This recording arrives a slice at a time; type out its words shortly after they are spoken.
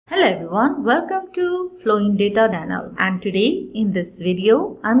Hello everyone, welcome to flowindata channel, and today in this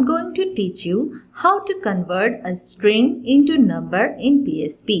video I'm going to teach you how to convert a string into number in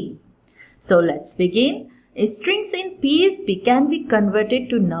PHP. So let's begin. Strings in PHP can be converted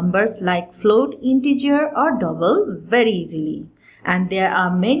to numbers like float, integer or double very easily. And there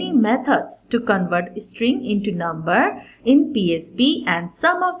are many methods to convert a string into number in PHP, and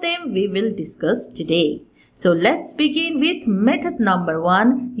some of them we will discuss today. So let's begin with method number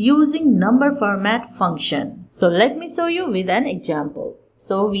 1 using number format function. So let me show you with an example.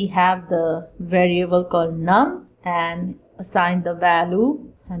 So we have the variable called num and assign the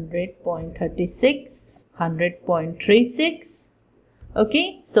value 100.36, 100.36.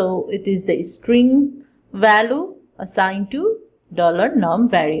 Okay, so it is the string value assigned to $num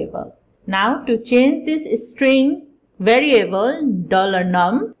variable. Now to change this string variable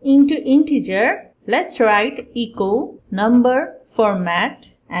 $num into integer, let's write echo number format,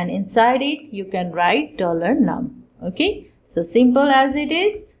 and inside it you can write $num. Okay, so simple as it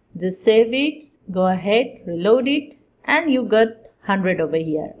is. Just save it, go ahead, reload it, and you got 100 over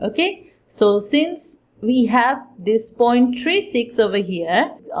here. Okay, so since we have this 0.36 over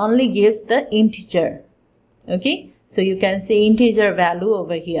here, it only gives the integer. Okay, so you can see integer value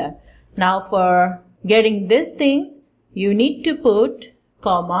over here. Now for getting this thing, you need to put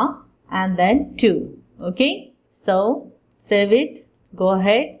comma and then 2. Okay, so save it, go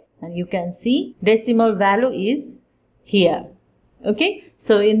ahead, and you can see decimal value is here. Okay,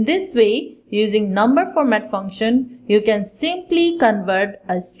 so in this way, using number format function, you can simply convert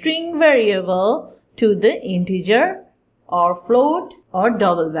a string variable to the integer or float or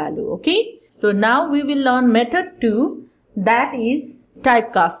double value. Okay, so now we will learn method 2, that is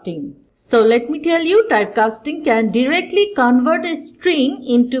typecasting. So let me tell you, typecasting can directly convert a string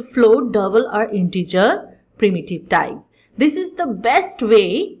into float, double or integer primitive type. This is the best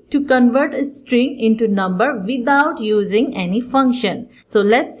way to convert a string into number without using any function. So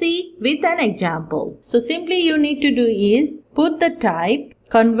let's see with an example. So simply you need to do is put the type,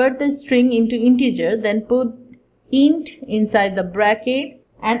 convert the string into integer, then put int inside the bracket,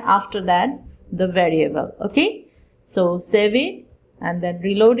 and after that the variable. Okay, so save it and then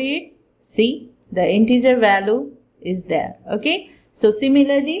reload it. See, the integer value is there. Okay, so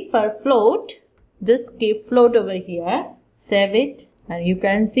similarly for float, just keep float over here, save it, and you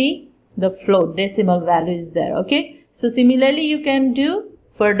can see the float decimal value is there. Okay, so similarly you can do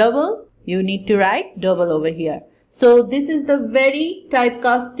for double, you need to write double over here. So this is the very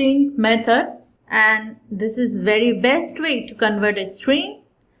typecasting method, and this is very best way to convert a string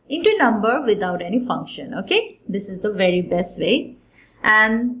into number without any function. Okay, this is the very best way.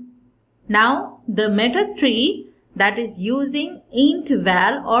 And now the method 3, that is using int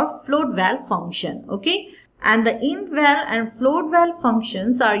val or float val function. Okay, and the int val and float val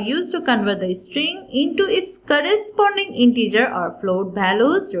functions are used to convert the string into its corresponding integer or float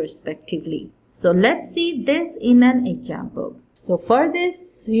values respectively. So let's see this in an example. So for this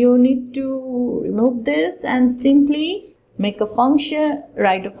you need to remove this and simply make a function,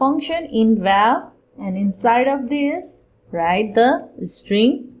 write a function int val, and inside of this write the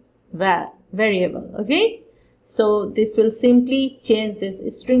string val variable. Okay, so this will simply change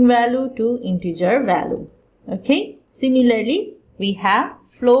this string value to integer value. Okay, similarly we have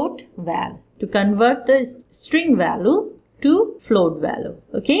float val to convert the string value to float value.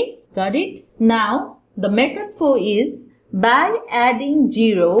 Okay, got it? Now the method 4 is by adding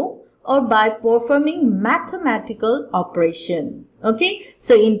 0 or by performing mathematical operation. Okay,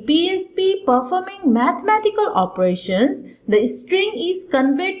 so in PHP, performing mathematical operations, the string is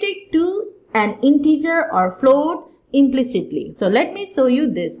converted to an integer or float implicitly. So let me show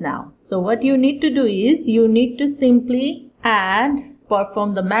you this now. So what you need to do is you need to simply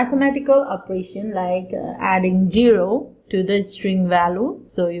perform the mathematical operation like adding 0 to the string value.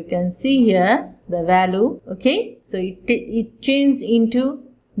 So you can see here the value. Okay, so it changes into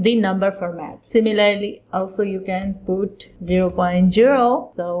the number format. Similarly also you can put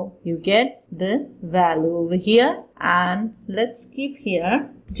 0.0, so you get the value over here, and let's keep here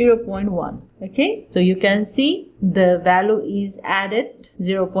 0.1. Okay, so you can see the value is added,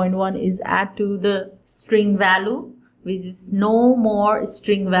 0.1 is added to the string value, which is no more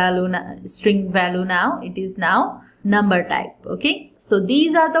string value now, it is now number type. Okay, so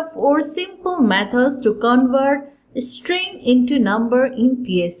these are the 4 simple methods to convert string into number in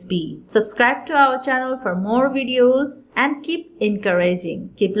PHP. Subscribe to our channel for more videos and keep encouraging,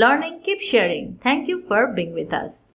 keep learning, keep sharing. Thank you for being with us.